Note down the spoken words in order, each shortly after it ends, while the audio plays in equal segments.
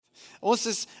Ons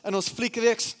is in ons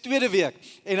Fliekreeks tweede week,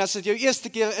 en as dit jou eerste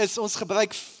keer is, ons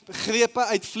gebruik grepe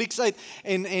uit Flieks uit,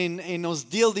 en ons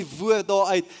deel die woord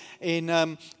daar uit,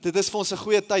 en dit is vir ons 'n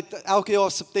goeie tyd, elke jaar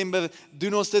September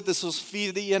doen ons dit, is ons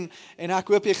 4de een, en ek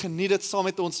hoop jy geniet dit saam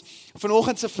met ons.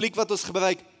 Vanoggend se fliek wat ons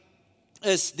gebruik,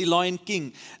 is die Lion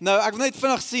King. Nou, ek wil net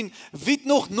vinnig sien, wie het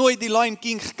nog nooit die Lion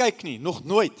King gekyk nie? Nog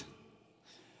nooit.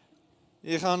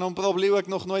 Jy gaan hom probably ook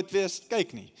nog nooit weer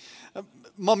kyk nie.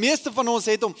 Maar meeste van ons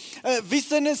het hom.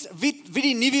 Wie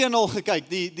die nuwe een al gekyk,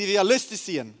 die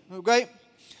realistiese een, okay?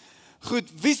 Goed,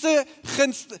 wie se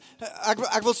gunst,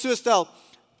 ek wil so stel,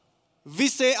 wie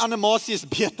sê animasie is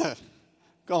beter?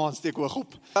 Kom aan, steek hoog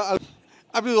op.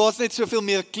 Ek bedoel, daar is net soveel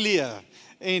meer kleur,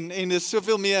 en is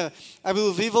soveel meer, ek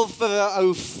bedoel, wie wil vir 'n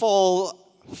ou vaal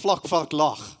vlakvark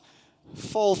lag?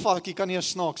 Vaal varkie kan nie eens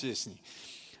snaaks wees nie.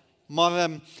 Maar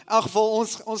in elk geval,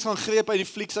 ons gaan greep uit die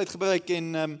flieks uitgebruik,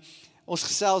 en ons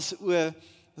gesels oor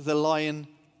The Lion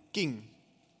King.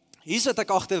 Hier is wat ek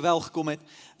agter wel gekom het.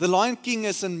 The Lion King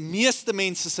is in meeste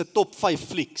mense se top 5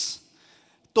 flieks.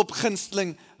 Top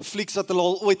gunsteling flieks wat hulle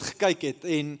al ooit gekyk het.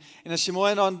 En as jy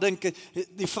mooi daaraan dink,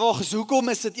 die vraag is, hoekom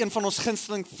is dit een van ons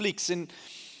gunsteling flieks? En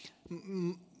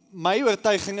my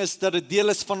oortuiging is dat dit deel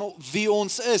is van wie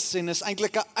ons is, en is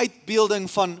eintlik 'n uitbeelding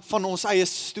van ons eie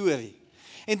storie.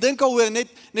 En dink al oor,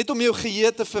 net om jou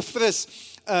geheue te verfris,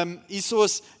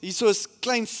 hier is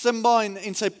klein Simba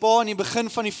en sy pa in die begin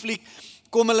van die fliek,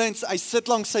 kom hulle en hy sit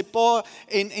langs sy pa,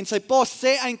 en sy pa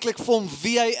sê eintlik vir hom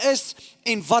wie hy is,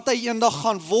 en wat hy eendag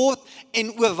gaan word,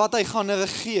 en oor wat hy gaan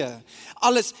regeer.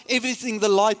 Alles, everything the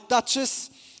light touches,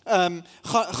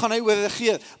 gaan hy oor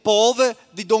regeer, behalwe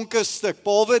die donker stuk,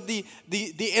 behalwe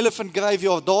die elephant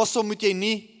graveyard, daarso moet jy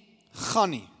nie gaan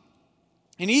nie.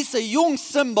 En hier is 'n jong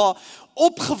Simba,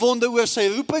 opgewonde oor sy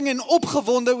roeping, en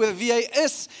opgewonde oor wie hy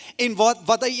is, en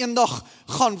wat hy eendag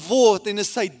gaan word, en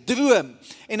is sy droom.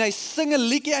 En hy sing 'n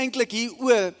liedjie eintlik hier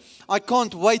oor, I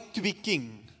can't wait to be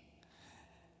king.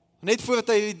 Net voordat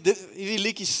hy hierdie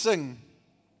liedjie sing,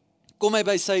 kom hy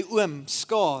by sy oom,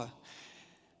 Skaar.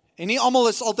 En nie almal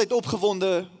is altyd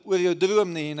opgewonde oor jou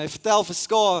droom nie, en hy vertel vir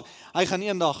Skaar, hy gaan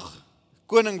eendag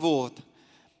koning word.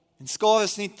 En Skaar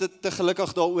is nie te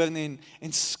gelukkig daaroor nie,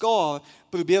 en Skaar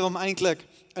probeer hom eintlik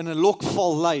in 'n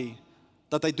lokval lei,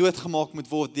 dat hy doodgemaak moet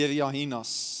word deur die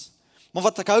hyenas. Maar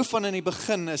wat ek hou van in die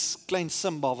begin is klein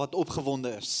Simba wat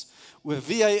opgewonde is, oor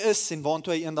wie hy is en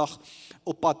waartoe hy eendag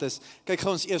op pad is. Kyk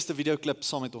gou ons eerste videoklip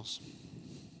saam met ons.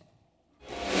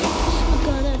 I'm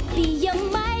gonna be a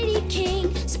mighty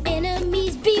king, so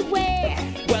enemies beware.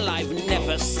 Well, I've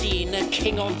never seen a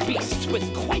king of beasts with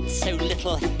quite so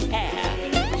little hair.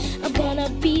 I'm gonna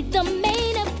be the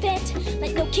main event,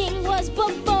 like no king was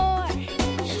before.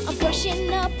 I'm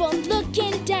brushing up, I'm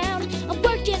looking down, I'm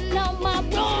working on my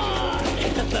roar.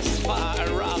 Thus far,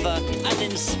 rather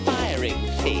uninspiring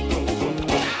thing.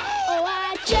 Oh,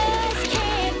 I just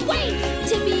can't wait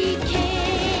to be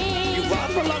king. You've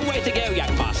rather a long way to go,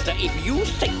 young master, if you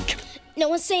think. No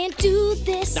one's saying do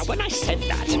this. Now, when I said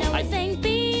that, No I... one's saying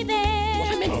be there.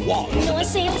 What I meant was... No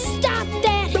one's saying stop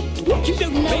that. What you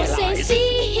don't No one's saying realise...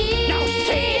 see here. Now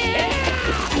see here.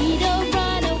 Free to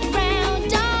run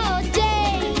around all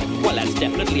day. Well, that's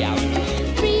definitely out.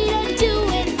 Free to do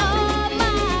it all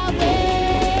my way.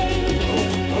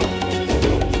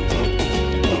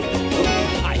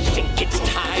 I think it's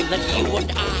time that you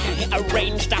and I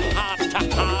arranged a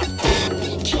heart-to-heart.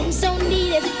 Kings don't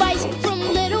need advice from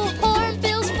little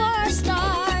hornbills for a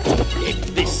start.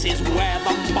 If this is where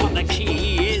the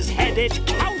monarchy is headed,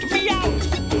 count me out.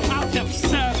 Out of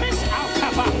service, out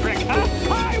of Africa,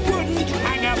 I wouldn't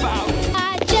hang about.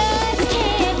 I just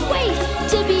can't wait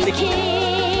to be king.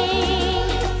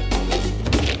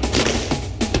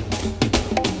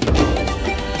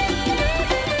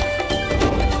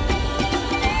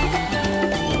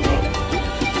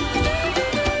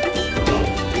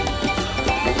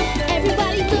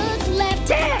 Everybody look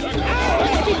left,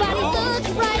 everybody look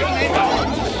right.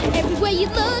 Everywhere you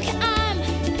look, I'm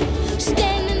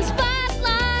standing spotlight.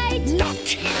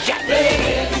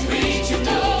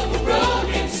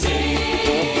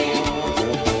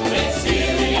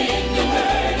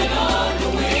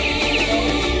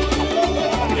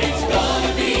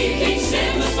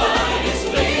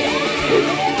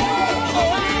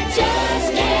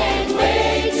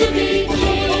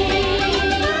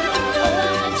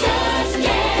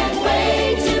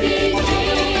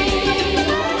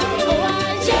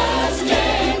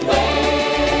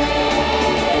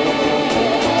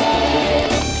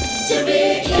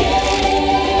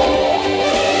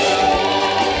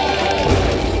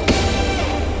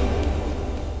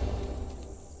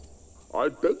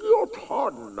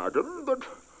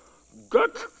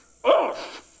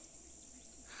 off.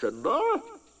 Simba?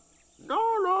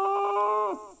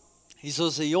 Nala. Hier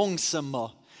is 'n jong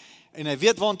Simba, en hy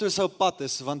weet waartoe sy op pad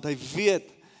is, want hy weet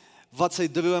wat sy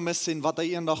droom is en wat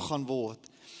hy eendag gaan word.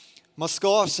 Maar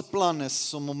Scar se plan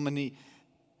is om hom in die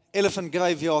elephant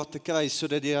graveyard te kry,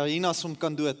 sodat die hyenas hom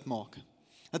kan doodmaak.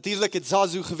 Natuurlik het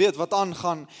Zazu geweet wat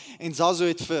aangaan, en Zazu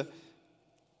het vir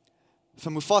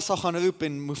Mufasa gaan roep,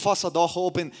 en Mufasa daag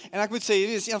op, en ek moet sê,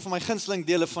 hierdie is een van my gunsteling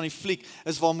dele van die fliek,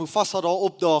 is waar Mufasa daar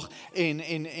opdaag, en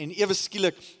ewe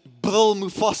skielik brul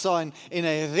Mufasa, en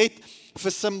hy red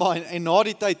vir Simba, en na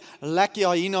die tyd lek die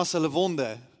hyenas hulle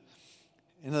wonde,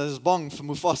 en hulle is bang vir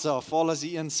Mufasa, veral as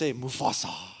die een sê,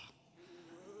 Mufasa,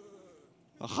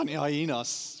 dan gaan die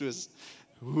hyenas, soos,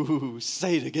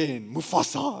 say it again,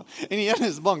 Mufasa, en die een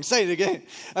is bang, say it again.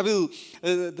 Ek bedoel,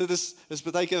 dit is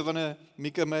baie keer wanneer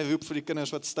Mika my roep vir die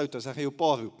kinders wat stout is, hy gaan jou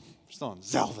pa roep, verstaan,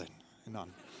 Zelwyn, en dan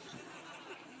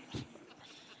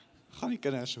gaan die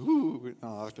kinders,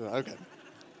 okay.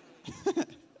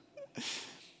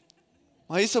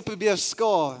 Maar hy sal probeer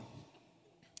Scar,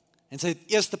 en sy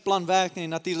eerste plan werk nie,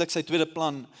 en natuurlik sy tweede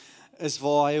plan is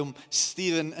waar hy hom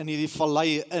stuur in hierdie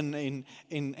vallei in,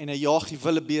 en hy jaag die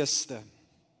wildebeeste.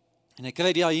 En hy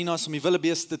kry die hyenas om die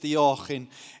wildebeeste te jaag,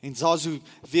 en Zazu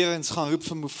weer eens gaan roep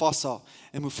vir Mufasa,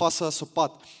 en Mufasa is op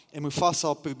pad, en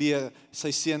Mufasa probeer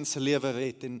sy seun se lewe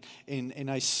red, en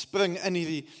hy spring in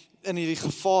hierdie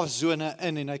gevaarzone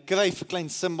in, en hy kry vir klein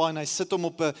Simba, en hy sit hom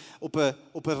op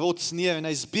 'n rots neer, en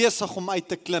hy is besig om uit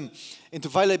te klim, en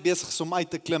terwyl hy besig is om uit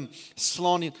te klim,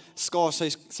 slaan hy Scar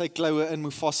sy kloue in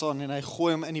Mufasa, en hy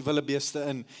gooi hom in die wildebeeste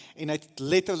in, en hy het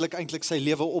letterlik eintlik sy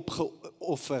lewe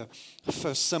opgeoffer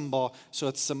vir Simba,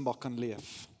 sodat Simba kan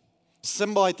leef.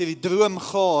 Simba het hierdie droom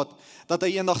gehad, dat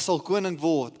hy eendag sal koning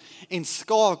word, en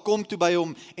Scar kom toe by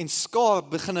hom, en Scar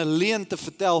begin 'n leuen te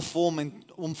vertel vir hom, en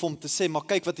om vir hom te sê, maar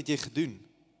kyk wat het jy gedoen,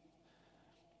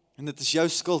 en dit is jou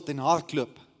skuld, en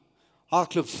hardloop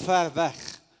ver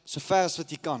weg, so ver as wat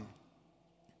jy kan,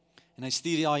 en hy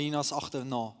stuur die hyenas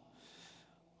agterna,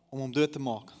 om hom dood te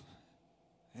maak.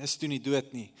 Hy is toe nie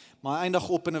dood nie, maar hy eindig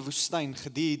op in 'n woestyn,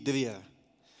 gedehidreer,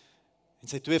 en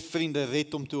sy twee vriende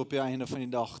red hom toe op die einde van die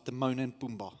dag, Timon en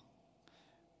Pumbaa.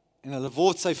 En hulle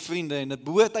word sy vriende, en dit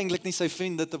behoort eintlik nie sy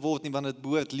vriende te word nie, want dit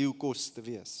behoort leeukos te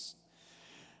wees.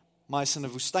 Maar hy is in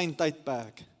 'n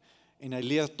woestyntydperk, en hy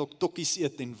leer tokkies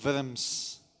eet en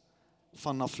wurms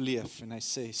vanaf leef, en hy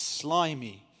sê,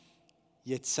 slimy,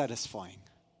 yet satisfying.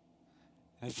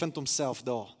 En hy vind homself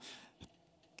daar.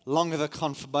 Lang ruk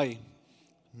gaan verby,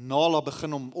 Nala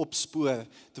begin hom opspoor,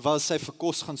 terwyl sy vir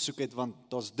kos gaan soek het, want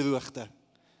daar's droogte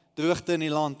in die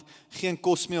land, geen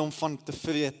kos meer om van te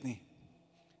vreet nie.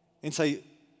 En sy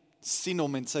sien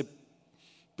hom, en sy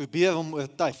probeer hom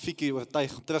Fikie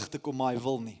oortuig om terug te kom, maar hy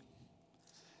wil nie.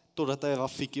 Totdat hy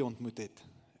Rafiki ontmoet het.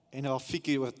 En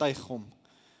Rafiki oortuig hom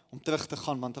om terug te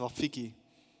gaan, want Rafiki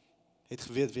het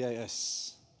geweet wie hy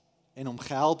is. En hom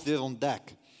gehelp weer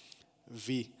ontdek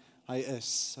wie hy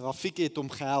is. Rafiki het hom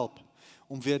gehelp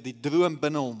om weer die droom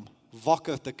binne hom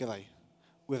wakker te kry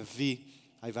oor wie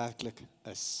hy werklik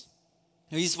is.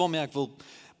 Nou hier is waarmee ek wil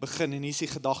begin, en hier is die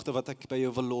gedagte wat ek by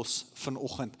jou wil los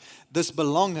vanoggend. Dis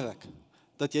belangrik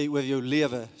dat jy oor jou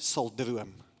lewe sal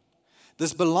droom.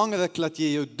 Dis belangrik dat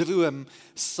jy jou droom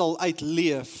sal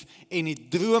uitleef, en die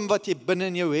droom wat jy binne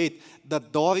in jou het,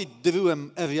 dat daardie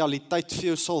droom 'n realiteit vir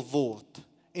jou sal word.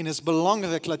 En is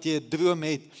belangrik dat jy 'n droom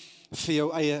het vir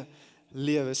jou eie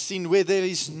lewe. Sien, where there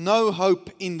is no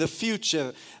hope in the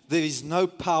future, there is no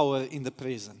power in the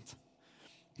present.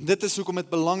 Dit is hoekom dit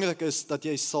belangrik is dat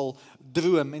jy sal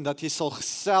droom, en dat jy sal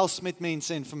gesels met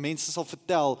mense, en vir mense sal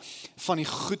vertel van die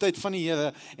goedheid van die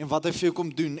Here, en wat hy vir jou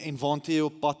kom doen, en waartoe jy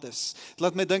op pad is.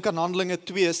 Laat my dink aan Handelinge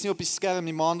 2, is nie op die skerm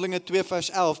nie, maar Handelinge 2 vers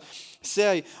 11, sê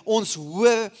hy, ons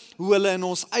hoor hoe hulle in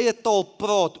ons eie taal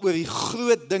praat, oor die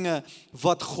groot dinge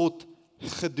wat God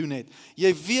gedoen het.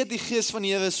 Jy weet die gees van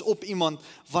die Here is op iemand,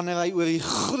 wanneer hy oor die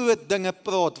groot dinge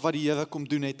praat, wat die Here kom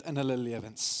doen het in hulle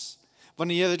lewens.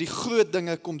 Wanneer die Here die groot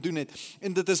dinge kom doen het.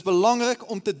 En dit is belangrik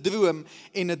om te droom,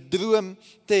 en 'n droom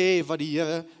te hê wat die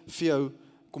Here vir jou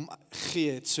kom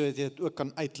gee het, sodat jy dit ook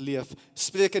kan uitleef.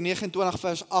 Spreuke 29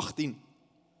 vers 18,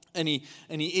 in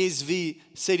die ESV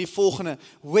sê die volgende,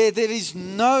 where there is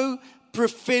no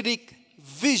prophetic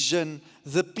vision,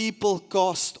 the people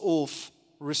cast off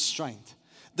restraint.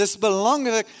 Dis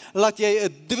belangrik dat jy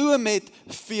 'n droom het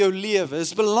vir jou lewe.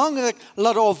 Dis belangrik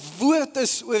dat daar woord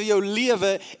is oor jou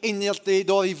lewe, en dat jy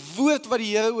daardie woord wat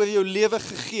die Here oor jou lewe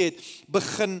gegee het,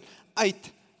 begin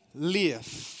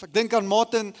uitleef. Ek dink aan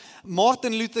Martin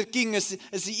Luther King is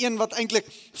die een wat eintlik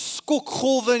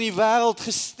skokgolwe in die wêreld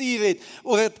gestuur het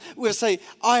oor sy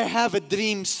I have a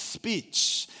dream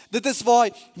speech. Dit is waar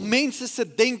hy mense se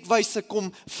denkwyse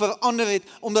kom verander het,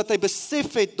 omdat hy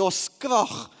besef het, daar's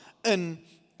krag in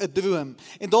 'n droom.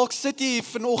 En dalk sit jy hier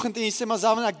vanoggend en jy sê, maar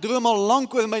Zalman, ek droom al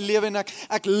lank oor my lewe en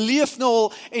ek leef nou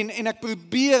al en ek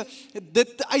probeer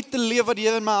dit uit te leef wat die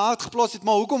Here in my hart geplaas het,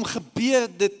 maar hoekom gebeur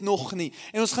dit nog nie?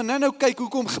 En ons gaan nou kyk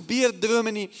hoekom gebeur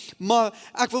drome nie, maar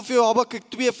ek wil vir jou Habakuk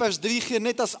 2 vers 3 gee,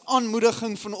 net as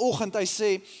aanmoediging vanoggend. Hy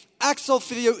sê, ek sal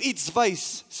vir jou iets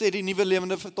wys, sê die Nuwe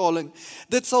Lewende Vertaling.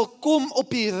 Dit sal kom op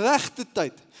die regte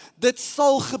tyd. Dit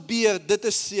sal gebeur, dit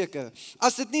is seker.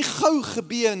 As dit nie gou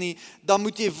gebeur nie, dan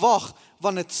moet jy wag,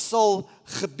 want dit sal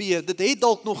gebeur. Dit het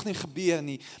dalk nog nie gebeur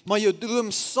nie, maar jou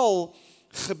droom sal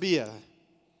gebeur.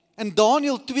 In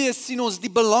Daniël 2 sien ons die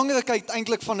belangrikheid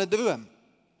eintlik van 'n droom.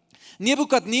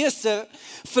 Nebukadneser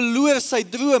verloor sy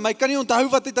droom, hy kan nie onthou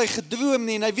wat het hy gedroom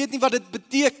nie, en hy weet nie wat dit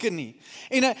beteken nie.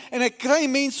 En hy kry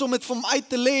mense om dit vir hom uit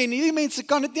te lê, en hierdie mense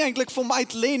kan dit nie eintlik vir hom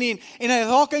uitlê nie, en hy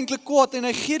raak eintlik kwaad, en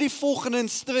hy gee die volgende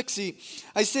instruksie.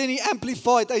 Hy sê in die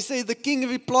Amplified, hy sê, the king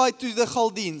replied to the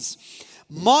Chaldeans,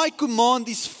 my command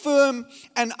is firm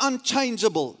and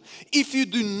unchangeable. If you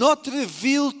do not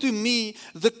reveal to me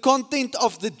the content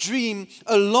of the dream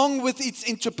along with its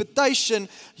interpretation,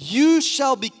 you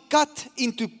shall be cut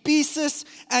into pieces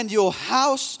and your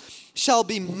house shall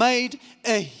be made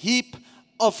a heap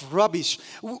of rubbish.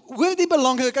 Hoor die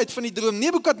belangrikheid van die droom.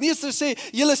 Nebukadneser sê,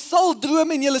 julle sal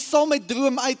droom en julle sal my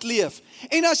droom uitleef.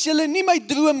 En as julle nie my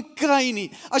droom kry nie,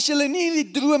 as julle nie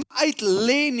die droom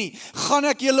uitlê nie, gaan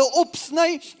ek julle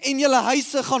opsny en julle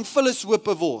huise gaan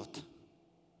vullishope word.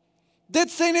 Dit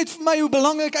sê net vir my hoe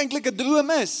belangrik eintlik 'n droom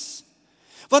is.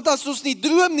 Want as ons nie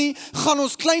droom nie, gaan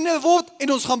ons kleiner word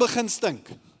en ons gaan begin stink.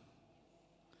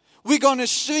 We're gonna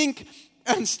shrink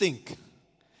and stink.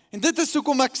 En dit is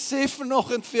hoekom ek sê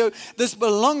vanoggend vir jou, dis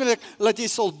belangrik dat jy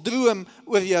sal droom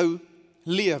oor jou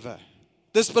lewe.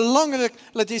 Dis belangrik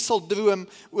dat jy sal droom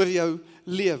oor jou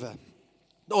lewe.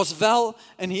 Daar's wel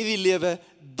in hierdie lewe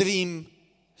dream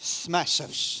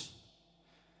smashers.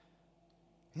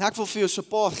 En ek wil vir jou so 'n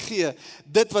paar gee,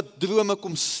 dit wat drome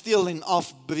kom steel en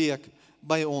afbreek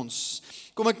by ons.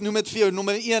 Kom ek noem dit vir jou,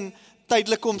 nommer 1,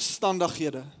 tydelike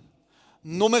omstandighede.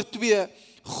 Nommer 2,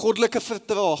 goddelike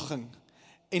vertraging.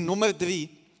 En nommer 3,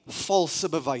 valse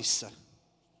bewyse.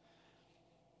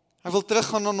 Ek wil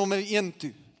teruggaan na nommer 1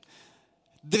 toe.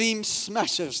 Dream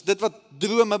smashers, dit wat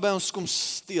drome by ons kom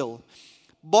steel.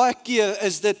 Baie keer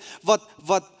is dit wat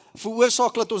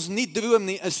veroorsaak dat ons nie droom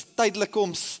nie, is tydelike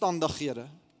omstandighede.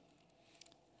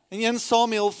 In 1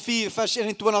 Samuel 4 vers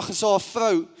 21 is daar 'n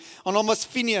vrou, haar naam was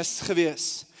Phineas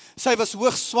gewees. Sy was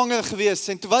hoogswanger gewees,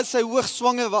 en terwyl sy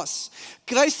hoogswanger was,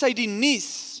 kry sy die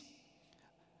nuus,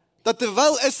 dat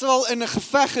terwyl Israel in 'n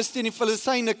geveg is teen die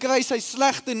Filistyne, kry sy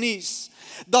slegte nuus,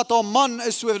 dat haar man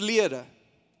is oorlede.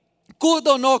 Kort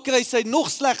daarna kry sy nog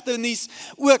slegter nuus,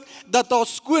 ook dat haar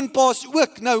skoonpa is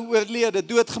ook nou oorlede,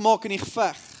 doodgemaak in die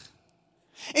geveg.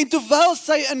 En terwyl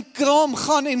sy in kraam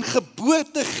gaan en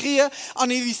geboorte gee aan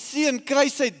hierdie seun, kry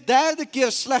sy derde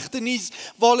keer slegte nuus,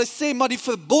 waar hulle sê, maar die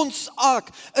verbondsark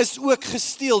is ook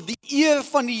gesteel, die eer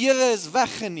van die Here is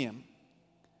weggeneem.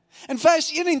 In vers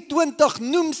 21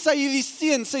 noem sy hierdie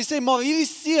seun, sy sê, maar hierdie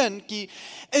seentjie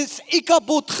is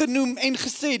Ikabod genoem en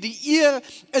gesê, die eer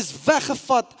is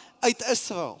weggevat uit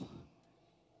Israel.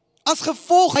 As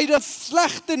gevolg uit dat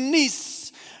slegte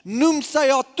nuus, noem sy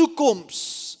haar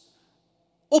toekoms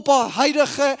op haar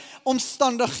huidige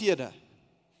omstandighede.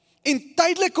 En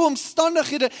tydelike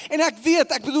omstandighede, en ek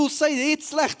bedoel, sy het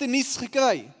slegte nuus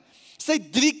gekry. Sy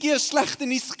het 3 keer slegte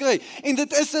nuus gekry, en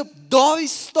dit is op daardie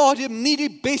stadium nie die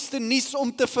beste nuus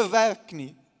om te verwerk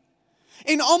nie.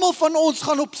 En almal van ons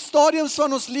gaan op stadiums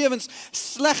van ons lewens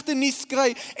slegte nuus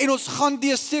kry, en ons gaan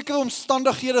deur sekere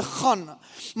omstandighede gaan.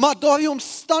 Maar daardie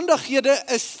omstandighede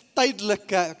is tydelik.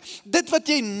 Dit wat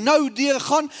jy nou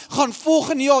deurgaan, gaan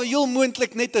volgende jaar heel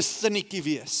moontlik net 'n sinnetjie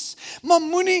wees. Maar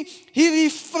moenie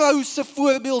hierdie vrou se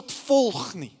voorbeeld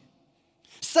volg nie.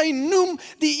 Sy noem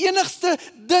die enigste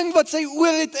ding wat sy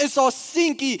oor het is haar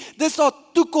seentjie, dis haar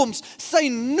toekoms. Sy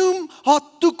noem haar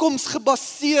toekoms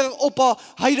gebaseer op haar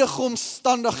huidige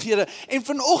omstandighede. En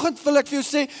vanoggend wil ek vir jou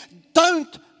sê,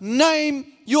 don't name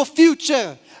your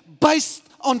future based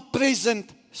on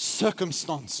present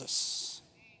circumstances.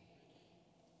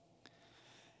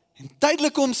 En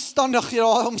tydelike omstandighede,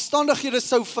 haar omstandighede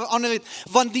sou verander het,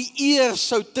 want die eer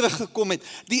sou teruggekom het.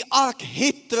 Die ark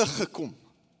het teruggekom.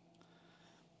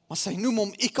 Maar sy noem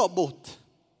hom Ikabod.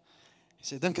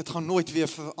 Sy dink dit gaan nooit weer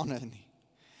verander nie.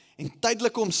 En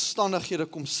tydelike omstandighede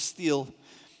kom steel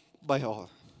by haar.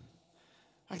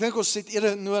 Ek dink ons het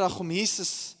eerder nodig om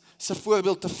Jesus se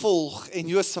voorbeeld te volg en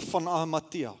Josef van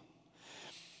Arimatea.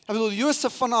 Ek bedoel,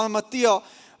 Josef van Arimatea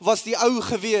was die ou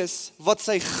gewees wat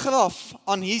sy graf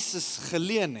aan Jesus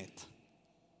geleen het.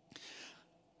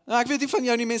 Nou, ek weet nie van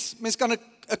jou nie, mens kan 'n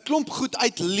klomp goed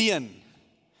uitleen.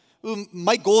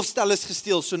 My golfstel is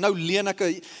gesteel, so nou leen ek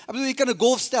bedoel, jy kan 'n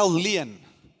golfstel leen.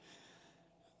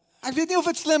 Ek weet nie of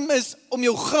dit slim is om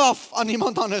jou graf aan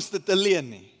iemand anders te leen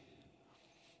nie.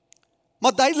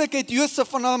 Maar duidelik het Josef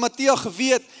van Arimatea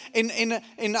geweet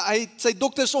en hy het sy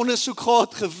doktersondersoek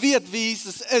gehad, geweet wie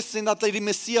Jesus is en dat hy die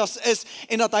Messias is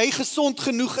en dat hy gesond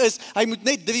genoeg is. Hy moet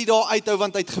net 3 dae uithou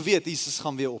want hy het geweet Jesus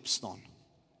gaan weer opstaan.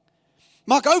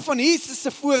 Maar ek hou van Jesus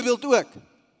se voorbeeld ook.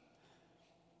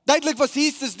 Duidelik was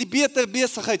Jesus die beter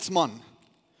besigheidsman.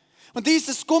 Want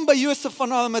Jesus kom by Josef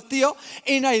van Arimatea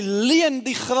en hy leen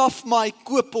die graf, maar hy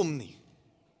koop hom nie.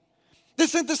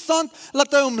 Dis interessant,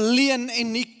 laat hy hom leen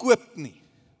en nie koop nie.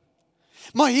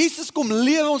 Maar Jesus kom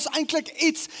leer ons eintlik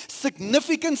iets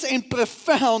significant en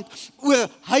profound oor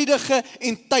huidige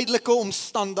en tydelike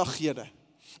omstandighede.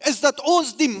 Is dat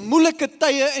ons die moeilike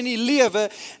tye in die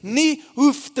lewe nie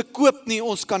hoef te koop nie,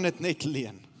 ons kan dit net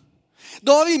leen.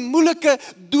 Daardie moeilike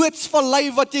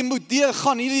doodsvallei wat jy moet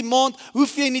deurgaan hierdie maand,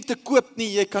 hoef jy nie te koop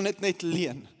nie, jy kan dit net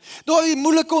leen. Daardie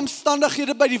moeilike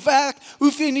omstandighede by die werk,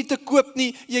 hoef jy nie te koop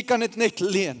nie, jy kan dit net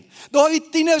leen. Daardie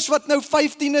tieners wat nou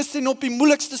 15 is en op die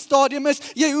moeilikste stadium is,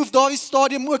 jy hoef daardie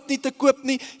stadium ook nie te koop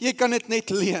nie, jy kan dit net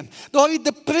leen. Daardie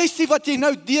depressie wat jy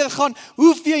nou deurgaan,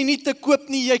 hoef jy nie te koop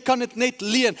nie, jy kan dit net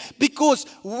leen. Because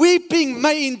weeping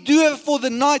may endure for the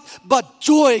night, but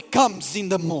joy comes in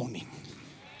the morning.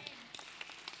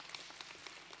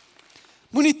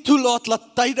 Moenie toelaat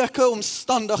dat tydelike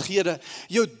omstandighede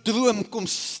jou droom kom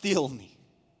steel nie.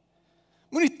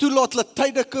 Moenie toelaat dat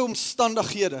tydelike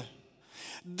omstandighede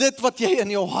dit wat jy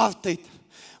in jou hart het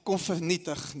kom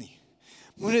vernietig nie.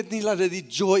 Moenie dit nie laat dit die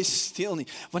joy steel nie,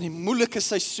 want die moeilike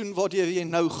seisoen waardeur jy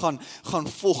nou gaan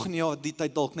volgende jaar die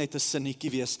tyd dalk net 'n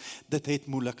sinnetjie wees. Dit het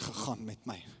moeilik gegaan met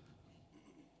my.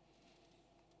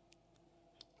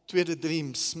 Tweede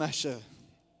dream smasher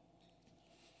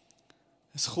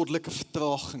is goddelike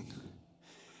vertraging.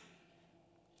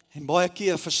 En baie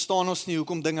keer verstaan ons nie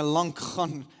hoekom dinge lank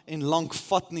gaan en lank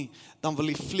vat nie, dan wil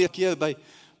die vleekeer by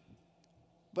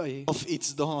of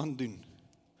iets daaraan doen.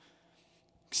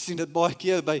 Ek sien dit baie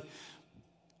keer by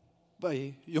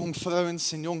jong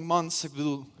vrouens en jong mans, ek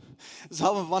bedoel,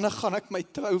 selfs wanneer gaan ek my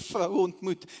trouvrou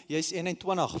ontmoet? Jy's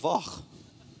 21, wag.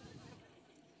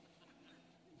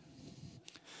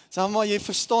 Sê maar, jy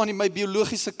verstaan nie, my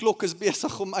biologiese klok is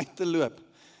besig om uit te loop.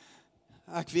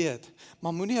 Ek weet,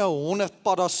 maar moenie 100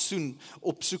 paddas soen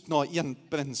op soek na een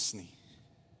prins nie.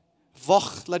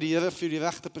 Wag, laat die Here vir die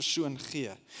regte persoon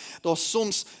gee. Daar's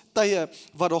soms tye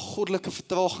waar daar goddelike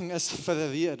vertraging is vir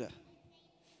 'n rede.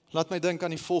 Laat my dink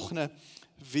aan die volgende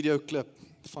videoklip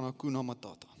van Hakuna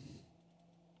Matata.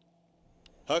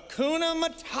 Hakuna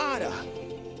Matata.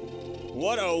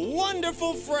 What a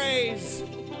wonderful phrase.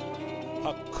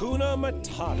 Hakuna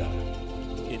Matata.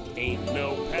 It ain't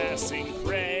no passing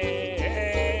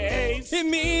craze. It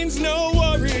means no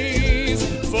worries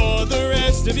for the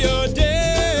rest of your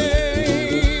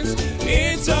days.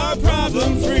 It's our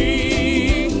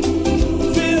problem-free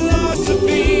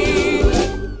philosophy.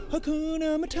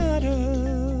 Hakuna Matata.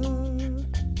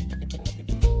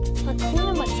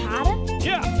 Hakuna Matata?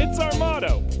 Yeah, it's our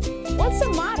motto. What's a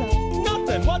motto?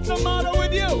 Nothing. What's the motto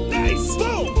with you? Nice!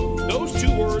 Boom! Those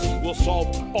 2 words will solve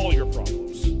all your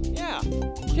problems. Yeah.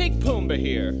 Take Pumbaa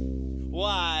here.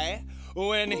 Why?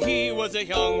 When he was a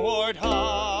young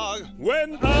warthog.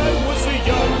 When I was a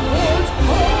young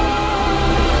warthog.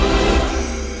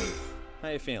 How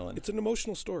you feeling? It's an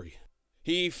emotional story.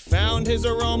 He found his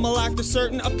aroma lacked a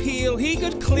certain appeal. He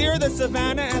could clear the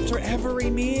savannah after every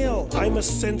meal. I'm a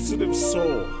sensitive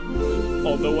soul,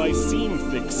 although I seem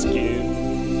thick-skinned.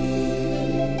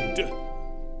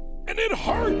 And it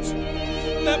hurt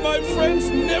that my friends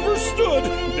never stood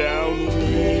down.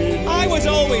 I was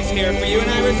always here for you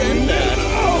and I resent that.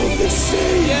 Oh, the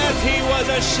shame! Yes, he was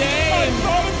I ashamed.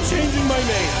 thought of changing my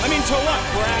name. I mean, to what,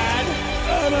 Brad?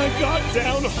 And I got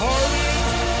downhearted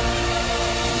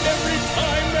every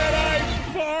time that I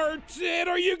farted.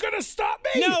 Are you gonna stop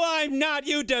me? No, I'm not.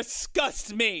 You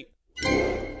disgust me.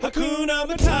 Hakuna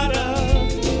Matata.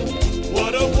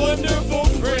 What a wonderful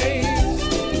phrase.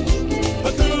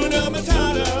 Hakuna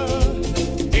Matata.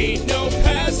 Ain't no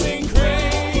passing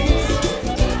craze.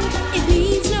 It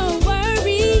means no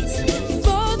worries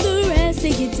for the rest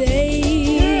of your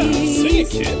days. Sing it,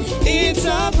 kid. It's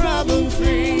a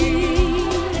problem-free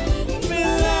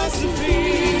philosophy.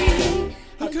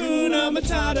 Hakuna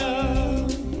Matata.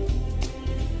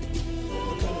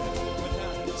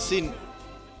 Sien,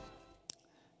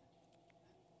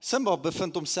 Simba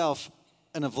bevind homself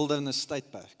in 'n wildernis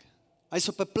tydperk. Hy's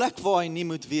op 'n plek waar hy nie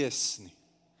moet wees nie.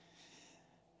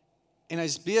 En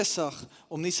hy's besig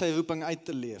om nie sy roeping uit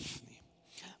te leef nie.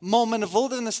 Maar om in 'n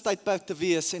wildernis tydperk te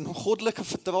wees en goddelike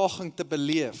vertraging te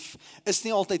beleef, is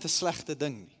nie altyd 'n slegte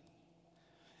ding nie.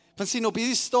 Want sien, op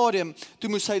hierdie stadium, toe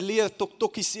moes hy leer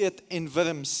tokkies eet en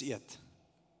wurms eet.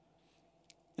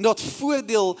 En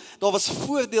daar was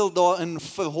voordeel daarin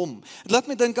vir hom. Het laat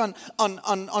my dink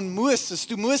aan Moses.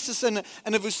 Toe Moses in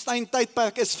 'n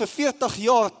woestyntydperk is, vir 40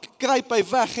 jaar kruip hy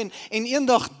weg en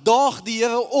eendag daag die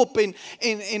Here op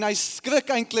en hy skrik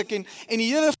eintlik en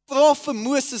die Here vra vir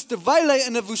Moses, terwyl hy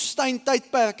in 'n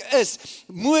woestyntydperk is,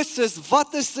 Moses,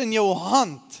 wat is in jou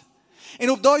hand? En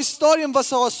op daai stadium was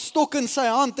daar 'n stok in sy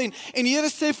hand en die Here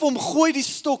sê vir hom, gooi die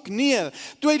stok neer.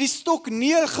 Toe hy die stok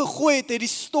neergegooi het, die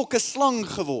stok 'n slang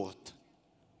geword.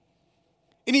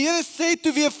 En die Here sê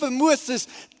toe weer vir Moses,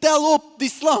 tel op die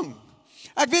slang.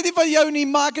 Ek weet nie van jou nie,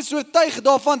 maar ek is oortuig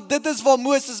daarvan, dit is waar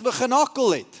Moses begin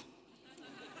hakkel het.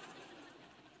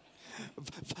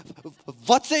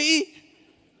 Wat sê hy?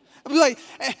 Ek bedoel,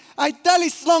 hy tel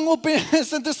die slang op en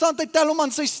is interessant, hy tel hom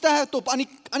aan sy stert op, aan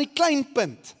die klein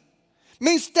punt.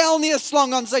 Mens tel nie 'n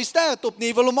slang aan sy stert op nie,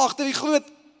 jy wil hom agter die groot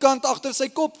kant agter sy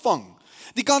kop vang.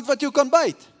 Die kant wat jou kan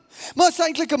byt. Maar is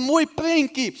eintlik 'n mooi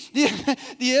prentjie.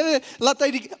 Die Here laat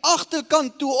hy die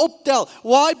agterkant toe optel.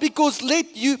 Why? Because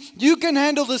you can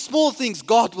handle the small things,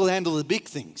 God will handle the big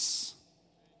things.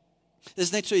 Dis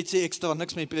net so ietsie ekstra,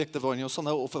 niks met die preek te wou nie, ons sal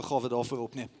nou offergawe daarvoor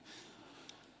opneem.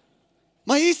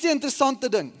 Maar hier is die interessante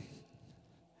ding.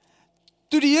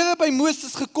 Toe die Here by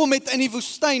Moses gekom het in die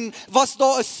woestyn, was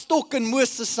daar 'n stok in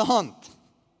Moses se hand.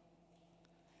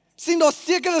 Sien, daar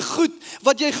sekere goed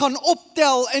wat jy gaan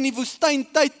optel in die woestyn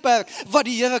tydperk, wat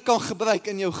die Here kan gebruik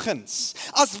in jou guns.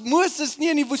 As Moses nie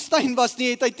in die woestyn was nie,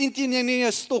 het hy teen nie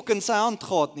 'n stok in sy hand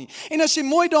gehad nie. En as jy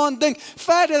mooi daaraan dink,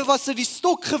 verder was dit die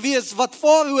stok gewees wat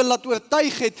Farao laat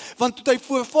oortuig het, want toe hy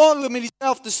voor Farao met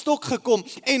dieselfde stok gekom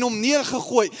en hom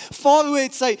neergegooi. Farao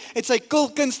het sy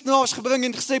kulkunstenaars gebring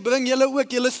en gesê, bring julle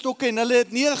ook julle stokke, en hulle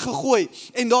het neergegooi.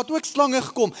 En daar het ook slange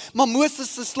gekom, maar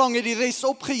Moses se slang het die res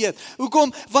opgeëet.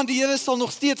 Hoekom? Want die Here sal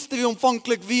nog steeds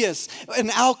triomfantlik wees in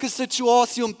elke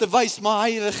situasie om te wys, maar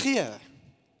hy regeer.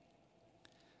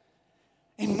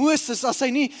 En Moses,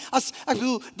 ek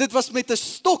bedoel, dit was met 'n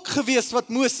stok gewees wat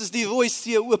Moses die Rooi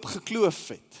See oopgekloof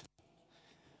het.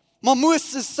 Maar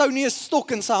Moses sou nie 'n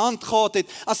stok in sy hand gehad het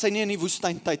as hy nie in die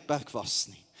woestyntydperk was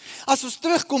nie. As ons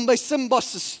terugkom by Simba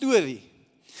se storie,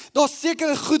 daar's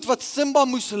sekere goed wat Simba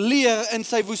moes leer in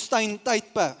sy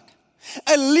woestyntydperk.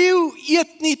 'n leeu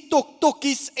eet nie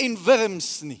tokkies en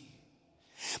wurms nie.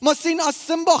 Maar sien, as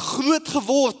Simba groot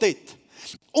geword het,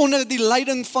 onder die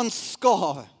leiding van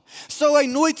skare, sou hy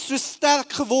nooit so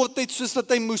sterk geword het soos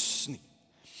wat hy moes nie.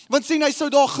 Want sien, hy sou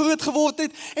daar groot geword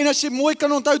het, en as jy mooi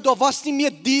kan onthou, daar was nie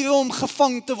meer diere om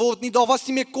gevang te word nie, daar was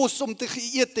nie meer kos om te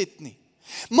geëet het nie.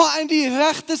 Maar in die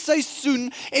regte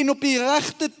seisoen en op die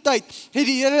regte tyd het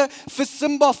die Here vir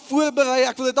Simba voorberei.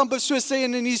 Ek wil dit amper so sê,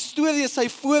 en in die storie is hy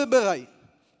voorberei.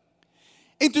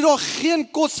 En toe daar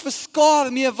geen kos vir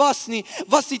skaar meer was nie,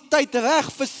 was die tyd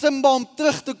reg vir Simba om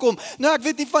terug te kom. Nou ek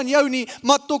weet nie van jou nie,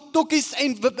 maar tokkies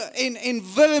en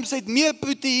wurms het meer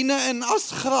proteïene in as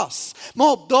gras.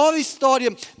 Maar op daardie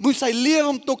stadium moes hy leer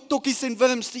om tokkies en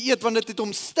wurms te eet, want dit het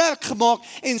hom sterk gemaak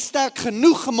en sterk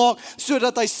genoeg gemaak,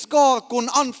 sodat hy skaar kon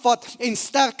aanvat en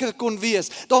sterker kon wees.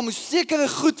 Daar moes sekere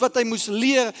goed wat hy moes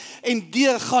leer en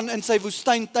deurgaan in sy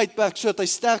woestyntydperk, sodat hy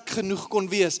sterk genoeg kon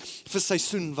wees vir sy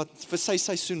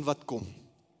seisoen wat kom.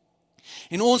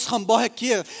 En ons gaan baie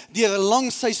keer deur 'n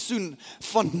lang seisoen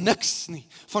van niks nie,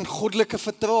 van goddelike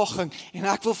vertraging. En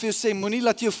ek wil vir jou sê, moenie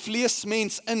laat jou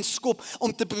vleesmens inskop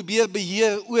om te probeer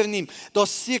beheer oorneem.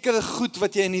 Daar's sekere goed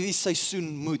wat jy in hierdie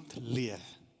seisoen moet leer.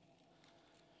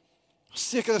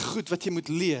 Sekere goed wat jy moet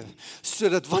leer,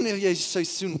 sodat wanneer jy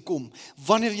seisoen kom,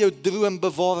 wanneer jou droom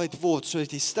bewaarheid word,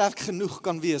 sodat jy sterk genoeg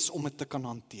kan wees om dit te kan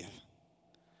hanteer.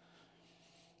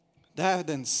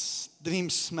 Derdens, dream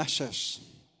smashers.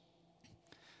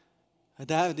 'n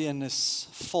derde een is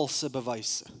valse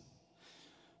bewyse.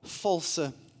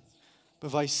 Valse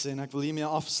bewyse, en ek wil hiermee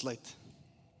afsluit.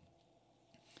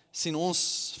 Sien,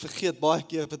 ons vergeet baie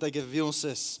keer partykeer wie ons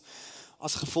is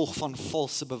as gevolg van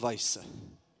valse bewyse.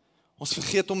 Ons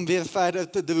vergeet om weer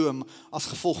verder te droom as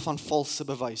gevolg van valse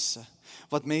bewyse,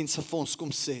 wat mense vir ons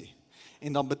kom sê,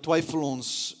 en dan betwyfel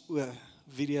ons oor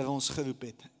wie die Here ons geroep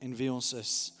het en wie ons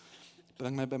is.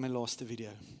 Bring my by my laaste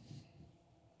video.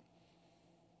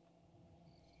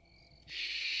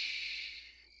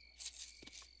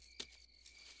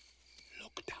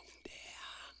 Look down there.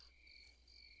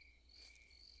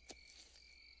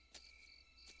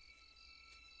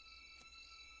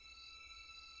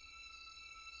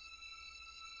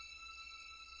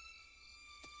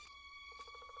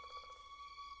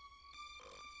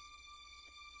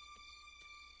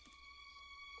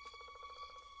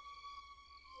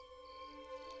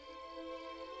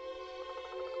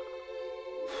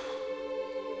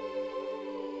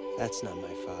 That's not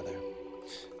my father.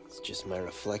 It's just my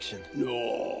reflection.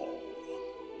 No.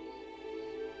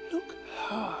 Look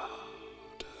hard.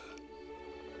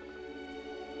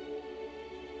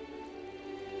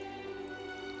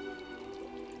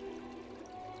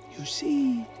 You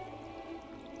see,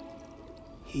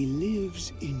 he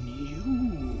lives in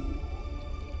you.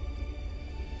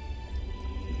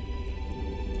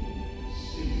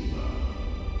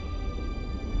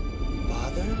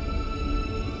 Father?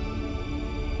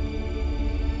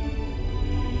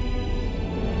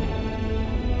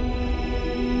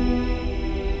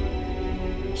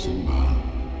 Simba,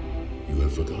 you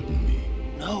have forgotten me.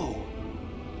 No.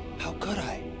 How could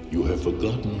I? You have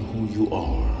forgotten who you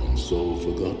are, and so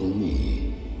forgotten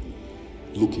me.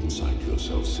 Look inside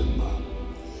yourself, Simba.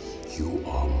 You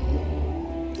are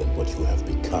more than what you have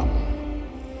become.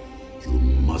 You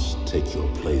must take your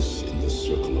place in the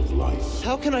circle of life.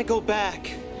 How can I go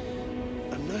back?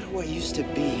 I'm not who I used to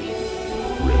be.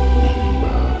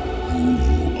 Remember who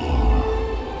you are.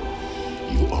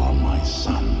 You are my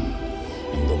son,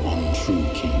 and the one true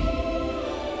king.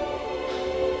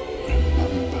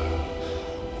 Remember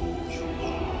who you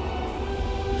are.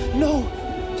 No,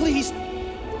 please,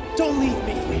 don't leave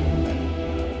me. Remember.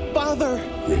 Father,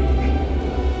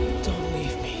 Remember. don't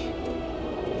leave me.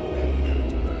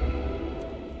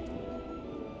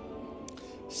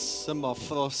 Simba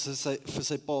vra vir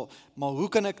sy pa, maar hoe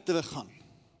kan ek teruggaan?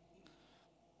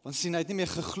 Want sien, hy het nie meer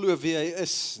geglo wie hy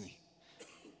is nie.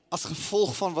 As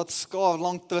gevolg van wat Skaar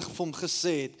lank terug vir hom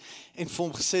gesê het, en vir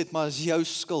hom gesê het, maar is jou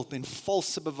skuld en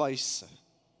valse bewyse.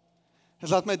 Het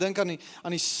laat my dink aan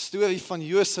die storie van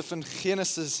Josef in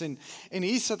Genesis, en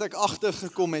hier sit ek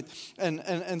agtergekom het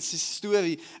in sy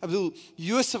storie. Ek bedoel,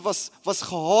 Josef was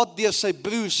gehaat deur sy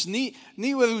broers, nie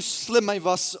oor hoe slim hy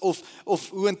was of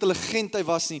hoe intelligent hy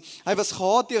was nie. Hy was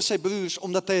gehaat deur sy broers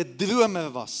omdat hy 'n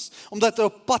dromer was, omdat hy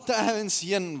op pad ergens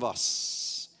heen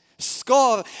was.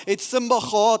 Skaar het Simba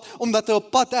gehaat omdat hy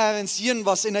op pad ergens heen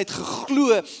was en hy het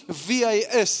geglo wie hy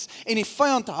is, en die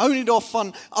vyand hou nie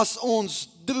daarvan as ons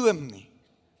droom nie.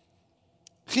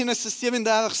 Genesis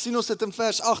 37 sien ons dit in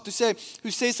vers 8,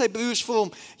 hoe sê sy broers vir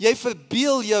hom, jy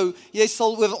verbeel jou, jy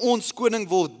sal oor ons koning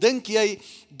word, dink jy,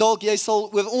 dalk jy sal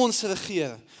oor ons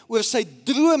regeer. Oor sy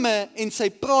drome en sy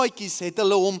praatjies het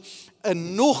hulle hom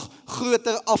 'n nog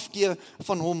groter afkeer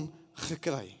van hom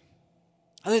gekry.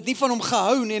 Hulle het nie van hom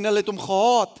gehou nie, en hulle het hom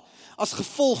gehaat as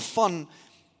gevolg van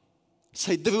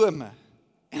sy drome.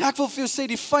 En ek wil vir jou sê,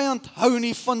 die vyand hou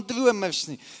nie van dromers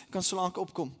nie. Ek kan so lank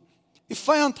opkom. Die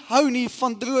vyand hou nie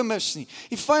van dromers nie.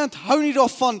 Die vyand hou nie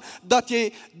daarvan dat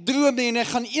jy droom nie, en hy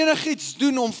gaan enigiets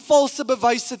doen om valse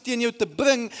bewyse teen jou te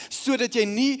bring, sodat jy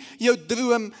nie jou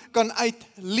droom kan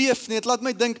uitleef nie. Het laat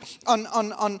my dink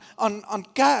aan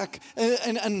kerk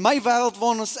in my wêreld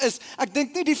waar ons is. Ek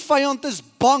dink nie die vyand is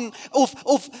bang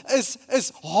of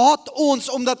is haat ons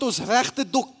omdat ons regte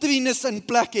doktrines in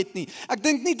plek het nie. Ek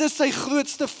dink nie dis sy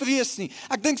grootste vrees nie.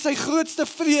 Ek dink sy grootste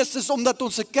vrees is omdat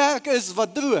ons 'n kerk is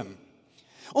wat droom.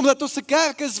 Omdat ons 'n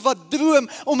kerk is wat droom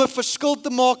om 'n verskil te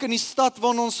maak in die stad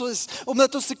waarin ons is.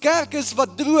 Omdat ons 'n kerk is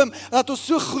wat droom dat ons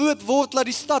so groot word dat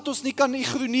die stad ons nie kan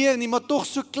ignoreer nie, maar tog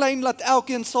so klein dat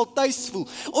elkeen sal tuis voel.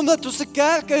 Omdat ons 'n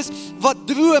kerk is wat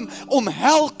droom om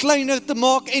hel kleiner te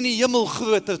maak en die hemel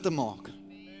groter te maak.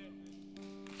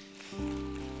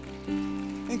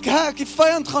 En kerk, die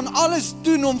vyand gaan alles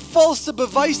doen om valse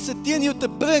bewyse teen jou te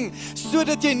bring,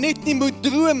 sodat jy net nie moet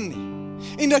droom nie.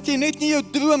 En dat jy net nie jou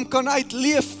droom kan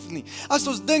uitleef nie. As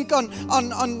ons dink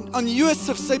aan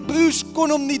Josef, sy broers kon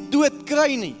hom nie dood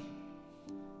kry nie.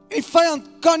 En die vyand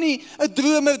kan nie 'n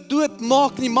dromer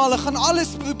doodmaak nie, maar hulle gaan alles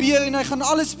probeer, en hy gaan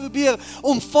alles probeer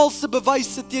om valse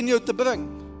bewyse teen jou te bring.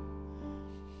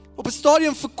 Op 'n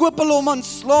stadium verkoop hulle hom aan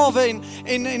slawe,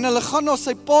 en hulle gaan na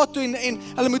sy pa toe, en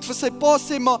hulle moet vir sy pa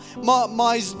sê,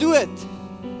 maar hy's dood.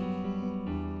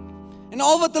 En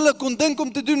al wat hulle kon dink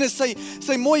om te doen is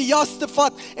sy mooi jas te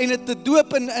vat en dit te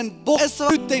doop in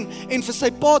Israel en vir sy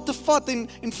pa te vat,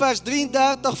 en vers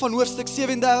 33 van hoofstuk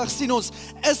 37 sien ons,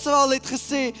 Israel het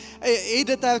gesê, het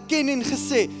dit herken en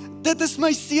gesê, dit is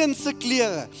my seun se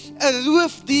klere, 'n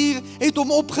roofdier het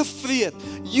hom opgevreet,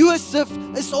 Josef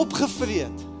is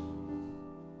opgevreet.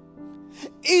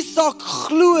 Isak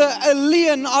glo 'n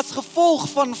leuen as gevolg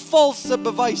van valse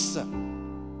bewyse.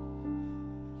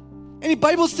 En die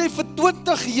Bybel sê vir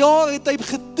 20 jaar het hy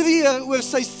getreur oor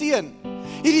sy seun.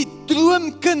 Hierdie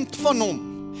droomkind van hom.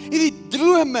 Hierdie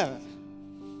dromer.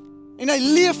 En hy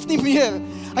leef nie meer.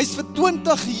 Hy's vir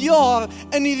 20 jaar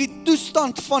in hierdie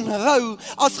toestand van rou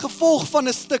as gevolg van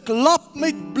 'n stuk lap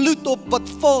met bloed op wat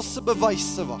valse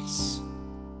bewyse was.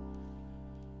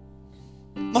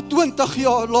 Maar 20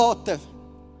 jaar later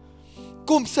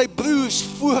kom sy broers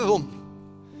voor hom.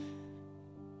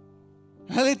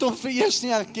 Hulle het hom vir eers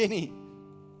nie herken nie.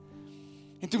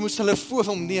 En toe moes hulle voor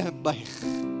hom neerbuig.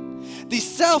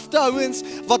 Dieselfde ouens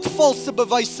wat valse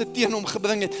bewyse teen hom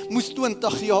gebring het, moes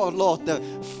 20 jaar later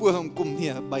voor hom kom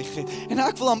neerbuig het. En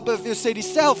ek wil amper vir jou sê,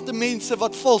 dieselfde mense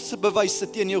wat valse bewyse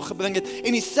teen jou gebring het,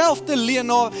 en dieselfde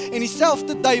leenaar en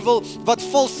dieselfde duiwel wat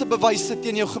valse bewyse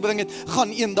teen jou gebring het,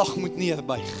 gaan eendag moet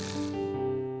neerbuig.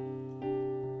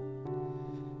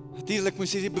 Natuurlik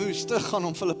moes hierdie broers teruggaan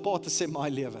om vir hulle pa te sê,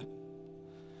 my lewe.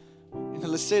 En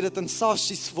hulle sê dit in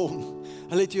sarsies vir hom.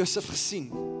 Hulle het Josef gesien.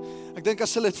 Ek dink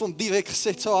as hulle het vir hom direk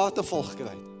gesê, het sy harteval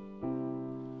gekry.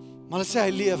 Maar hulle sê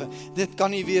hy lewe. Dit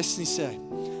kan nie wees nie, sê hy.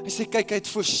 Hy sê kyk, hy het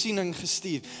voorsiening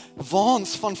gestuur.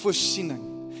 Waans van voorsiening.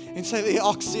 En sy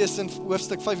reaksie is in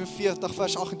hoofstuk 45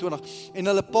 vers 28.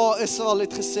 En hulle pa Israel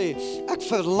het gesê, ek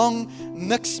verlang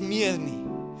niks meer nie.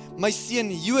 My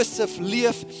seun Josef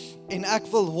leef en ek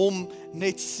wil hom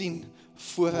net sien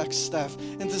voor ek sterf.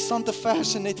 Interessante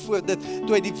verse net voor dit,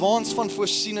 toe hy die waans van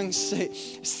voorsiening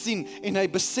sien, en hy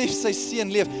besef sy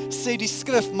seun leef, sê die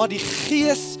skrif, maar die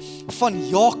gees van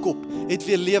Jakob het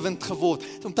weer lewend geword.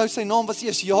 Onthou sy naam was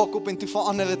eers Jakob en toe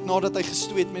verander het nadat hy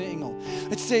gestoei het met 'n engel.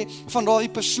 Het sê van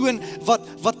daardie persoon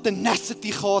wat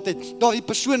tenacity gehad het, daardie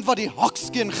persoon wat die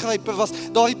hakskeen-gryper was,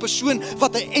 daardie persoon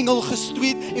wat 'n engel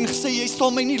gestoei het en gesê jy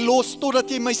sal my nie los totdat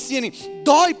jy my seën nie.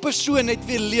 Daai persoon het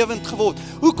weer lewend geword.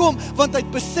 Hoekom? Want hy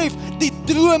het besef die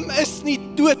droom is nie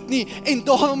dood nie en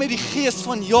daarom het die gees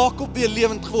van Jakob weer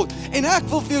lewend geword. En ek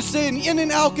wil vir jou sê, en een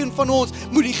en elkeen van ons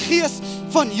moet die gees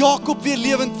van Jakob weer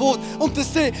lewend word, om te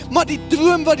sê, maar die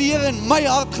droom wat die Here in my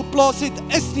hart geplaas het,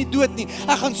 is nie dood nie.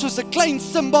 Ek gaan soos 'n klein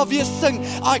Simba weer sing,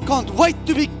 I can't wait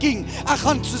to be king. Ek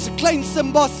gaan soos 'n klein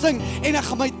Simba sing, en ek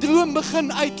gaan my droom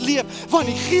begin uitleef, want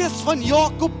die gees van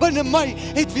Jakob binne my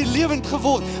het weer lewend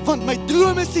geword, want my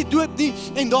droom is nie dood nie,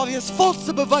 en daar is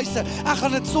valse bewyse. Ek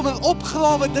gaan dit sommer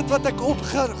opgrawe, dit wat ek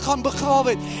gaan begrawe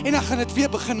het, en ek gaan dit weer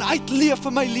begin uitleef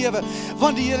vir my lewe,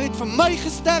 want die Here het vir my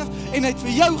gesterf, en hy het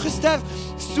vir jou gesterf,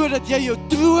 sodat jy jou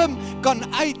droom kan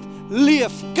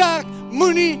uitleef. Kerk,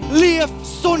 moenie leef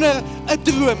sonder 'n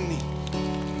droom nie.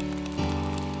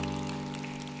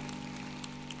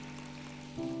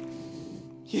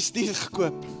 Jy is duur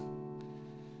gekoop,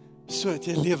 sodat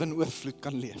jy lewe in oorvloed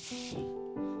kan leef.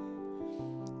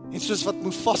 En soos wat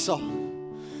Mufasa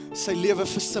sy lewe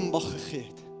vir Simba gegee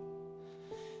het,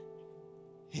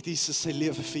 het Jesus sy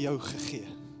lewe vir jou gegee,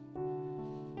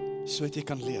 sodat jy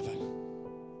kan lewe.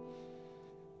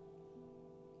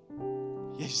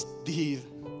 Jy is duur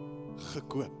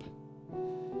gekoop.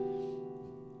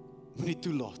 Moenie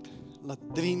toelaat, laat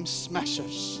dream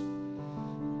smashers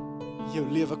jou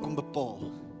lewe kom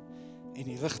bepaal, en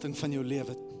die rigting van jou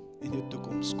lewe en jou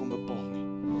toekoms kom bepaal nie.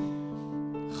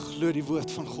 Glo die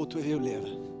woord van God oor jou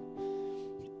lewe,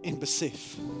 en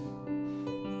besef,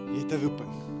 jy het 'n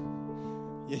roeping,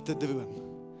 jy het 'n droom,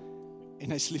 en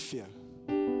hy is lief vir jou,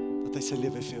 dat hy sy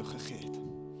lewe vir jou gegee het.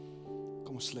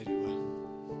 Kom ons sluit die oë.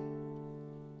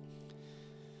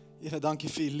 Here, dankie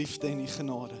vir die liefde en die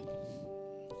genade.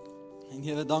 En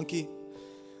Here, dankie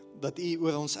dat U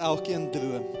oor ons elkeen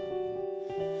droom.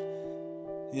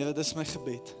 Here, dis my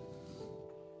gebed.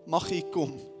 Mag U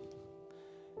kom,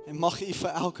 en mag U vir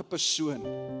elke persoon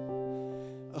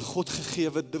 'n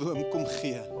Godgegewe droom kom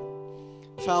gee.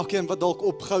 Vir elkeen wat dalk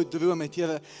opgehou droom het,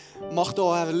 Here, mag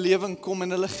daar herlewing kom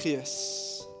in hulle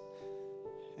gees,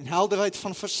 en helderheid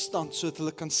van verstand, sodat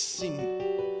hulle kan sien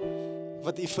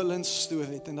wat U vir hulle instoor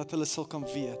het, en dat hulle sal kan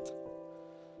weet.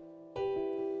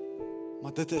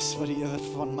 Maar dit is wat die Here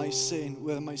van my sê, en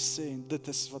oor my sê, en dit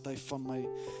is wat hy van my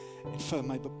en vir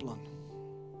my beplan.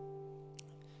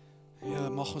 Here,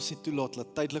 mag ons nie toelaat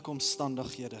dat tydelike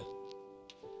omstandighede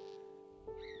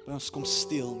by ons kom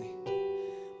steel nie.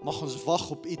 Mag ons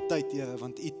wag op U tyd, Here,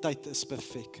 want U tyd is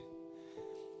perfek.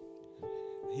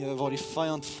 Here, waar die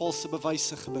vyand valse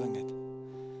bewyse gebring het,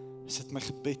 is dit my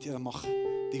gebed, Here, mag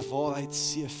die waarheid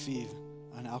seëvier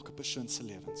aan elke persoon se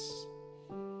lewens.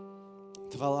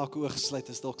 Terwyl elke oog gesluit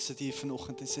is, dalk sit hier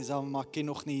vanoggend en sê, Selma, maar ek ken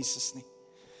nog nie Jesus nie.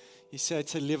 Jy sê, hy het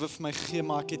sy lewe vir my gegee,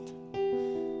 maar ek het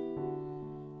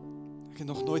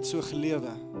nog nooit so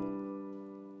gelewe,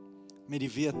 met die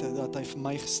wete dat hy vir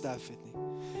my gesterf het nie.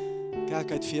 Kerk,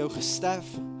 hy het vir jou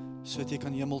gesterf, sodat jy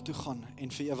kan hemel toe gaan, en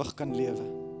vir ewig kan lewe.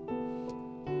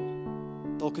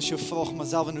 Dalk is jou vraag, maar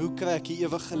Selwyn, hoe kry ek die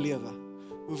ewige lewe?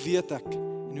 Hoe weet ek?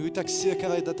 En hoe het ek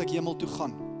sekerheid dat ek hemel toe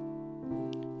gaan?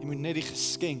 Jy moet net die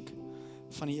geskenk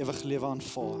van die ewige lewe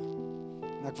aanvaar.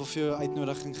 En ek wil vir jou 'n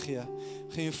uitnodiging gee.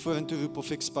 Geen jou vorentoe roep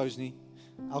of expose nie.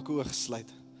 Elke oog gesluit.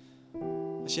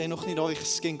 As jy nog nie daardie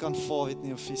geskenk aanvaar het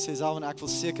nie, of jy sê, Selwyn, ek wil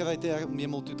sekerheid hê om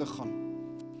hemel toe te gaan.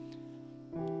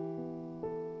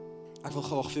 Ek wil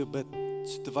graag vir jou bid.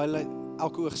 So, terwyl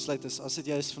elke oog gesluit is, as dit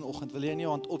jy is vanoggend, wil jy in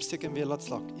jou hand opsteek en weer laat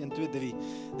sak. 1, 2, 3.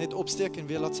 Net opsteek en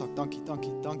weer laat sak. Dankie,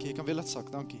 dankie, dankie. Jy kan weer laat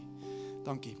sak. Dankie.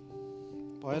 Dankie.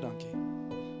 Baie dankie.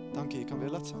 Dankie, jy kan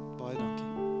weer laat sak. Baie dankie.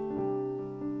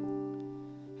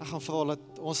 Ek gaan vra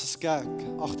dat ons as kerk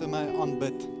agter my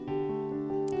aanbid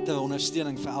ter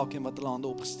ondersteuning vir elkeen wat hulle hande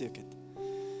opgesteek het.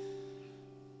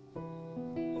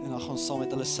 En dan gaan ons saam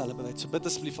met hulle celebrate. So bid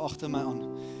asseblief agter my aan.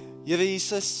 Here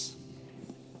Jesus,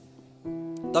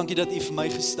 dankie dat U vir my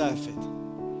gesterf het.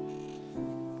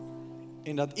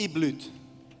 En dat U bloed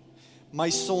my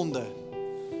sonde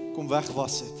kom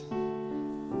wegwas het.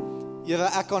 Here,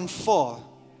 ek aanvaar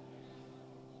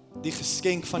die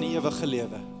geskenk van die ewige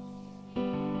lewe.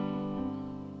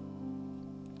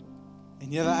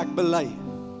 En Here, ek bely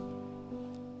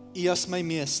U as my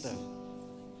meester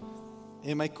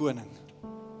en my koning.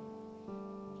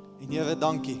 En Here,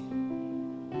 dankie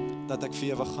dat ek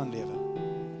vir ewig gaan lewe.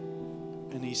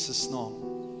 In Jesus naam.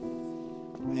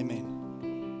 Amen.